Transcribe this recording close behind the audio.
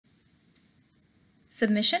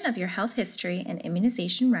Submission of your health history and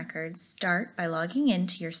immunization records start by logging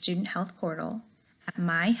into your student health portal at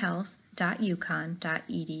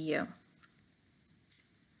myhealth.uconn.edu.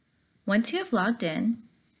 Once you have logged in,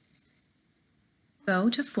 go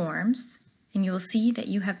to Forms and you will see that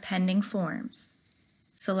you have pending forms.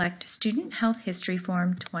 Select Student Health History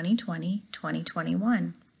Form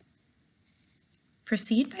 2020-2021.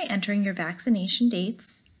 Proceed by entering your vaccination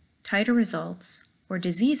dates, titer results, or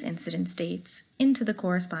disease incidence dates into the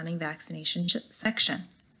corresponding vaccination section.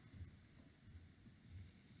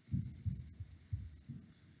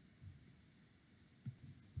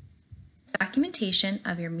 Documentation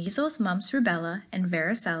of your measles, mumps, rubella, and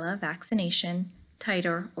varicella vaccination,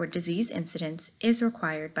 titer, or disease incidence is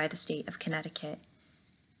required by the state of Connecticut.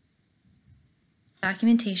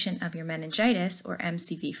 Documentation of your meningitis, or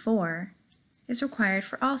MCV4, is required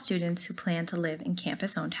for all students who plan to live in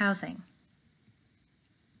campus-owned housing.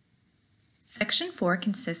 Section 4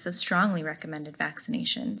 consists of strongly recommended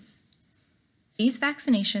vaccinations. These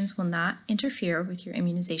vaccinations will not interfere with your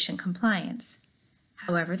immunization compliance.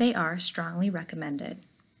 However, they are strongly recommended.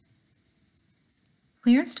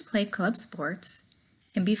 Clearance to play club sports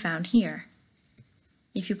can be found here.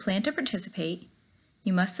 If you plan to participate,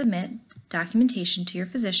 you must submit documentation to your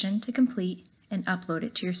physician to complete and upload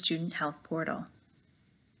it to your student health portal.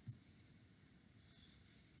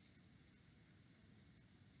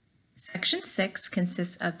 Section 6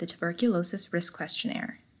 consists of the tuberculosis risk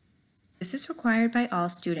questionnaire. This is required by all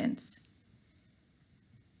students.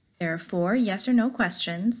 There are 4 yes or no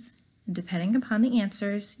questions, and depending upon the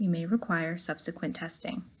answers, you may require subsequent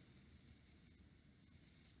testing.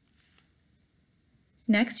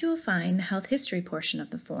 Next, you will find the health history portion of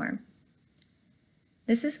the form.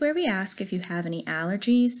 This is where we ask if you have any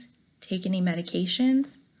allergies, take any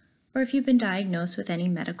medications, or if you've been diagnosed with any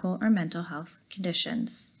medical or mental health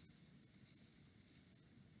conditions.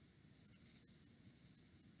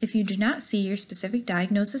 If you do not see your specific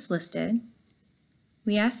diagnosis listed,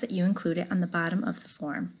 we ask that you include it on the bottom of the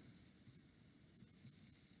form.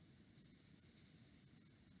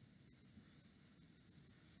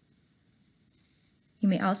 You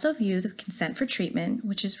may also view the consent for treatment,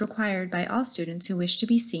 which is required by all students who wish to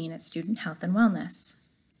be seen at Student Health and Wellness.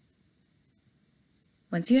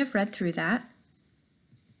 Once you have read through that,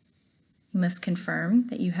 you must confirm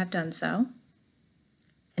that you have done so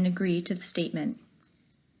and agree to the statement.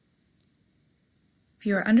 If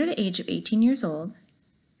you are under the age of 18 years old,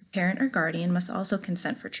 your parent or guardian must also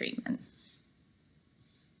consent for treatment.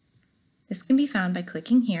 This can be found by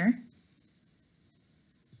clicking here,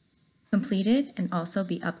 completed, and also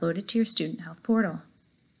be uploaded to your student health portal.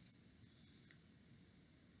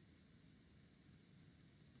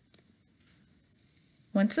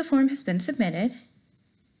 Once the form has been submitted,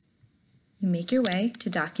 you make your way to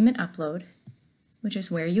Document Upload, which is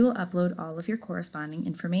where you will upload all of your corresponding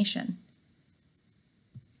information.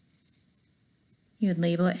 You would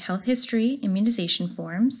label it Health History Immunization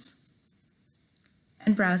Forms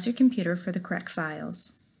and browse your computer for the correct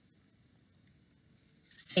files.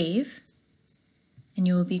 Save, and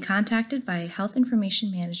you will be contacted by a Health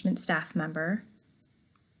Information Management staff member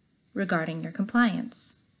regarding your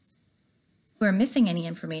compliance. If you are missing any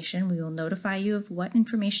information, we will notify you of what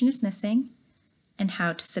information is missing and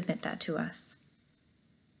how to submit that to us.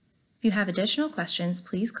 If you have additional questions,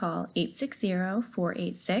 please call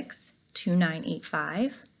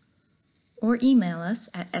 860-486-2985 or email us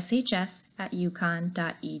at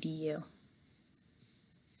shs@uconn.edu.